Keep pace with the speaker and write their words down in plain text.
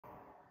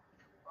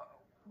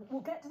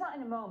We'll get to that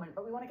in a moment,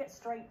 but we want to get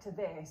straight to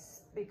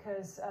this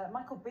because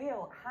Mick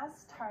Beale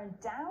has turned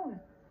down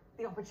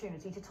the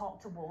opportunity to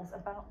talk to Wolves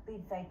about the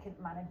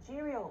vacant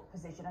managerial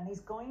position, and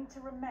he's going to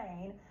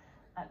remain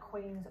at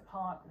Queen's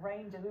Park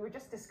Rangers. We were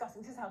just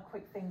discussing, this is how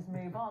quick things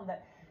move on,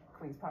 that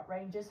Queen's Park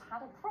Rangers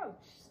had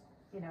approached,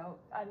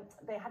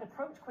 they had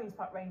approached Queen's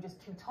Park Rangers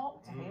to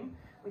talk to him.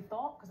 We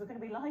thought, because we're going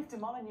to be live to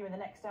Molineux in the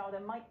next hour,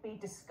 there might be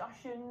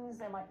discussions,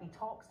 there might be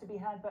talks to be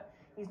had, but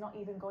he's not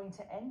even going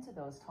to enter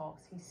those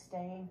talks. He's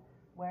staying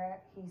where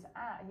he's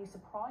at. Are you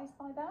surprised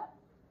by that?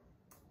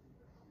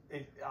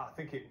 I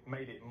think it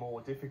made it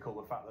more difficult,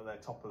 the fact that they're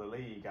top of the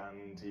league,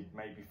 and he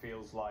maybe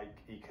feels like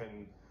he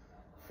can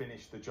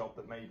finish the job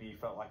that maybe he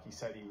felt like he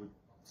said he would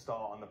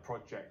start on the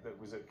project that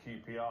was at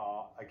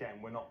QPR. Again,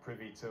 we're not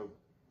privy to,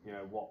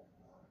 what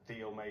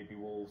deal maybe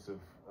Wolves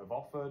have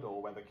offered,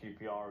 or whether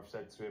QPR have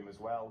said to him as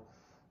well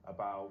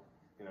about,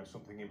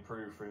 something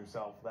improved for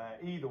himself there.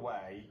 Either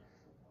way,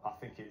 I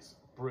think it's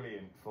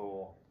brilliant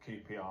for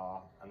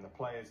QPR and the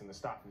players and the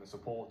staff and the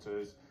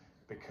supporters,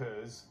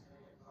 because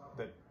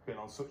they've been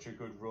on such a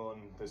good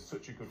run. There's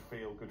such a good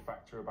feel, good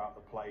factor about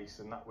the place,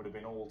 and that would have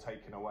been all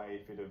taken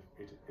away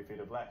if he'd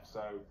have left.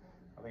 So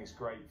I think it's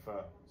great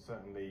for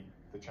certainly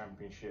the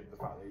Championship, the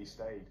fact that he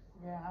stayed.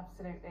 Yeah,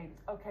 absolutely.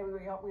 Okay,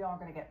 we are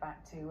going to get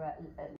back to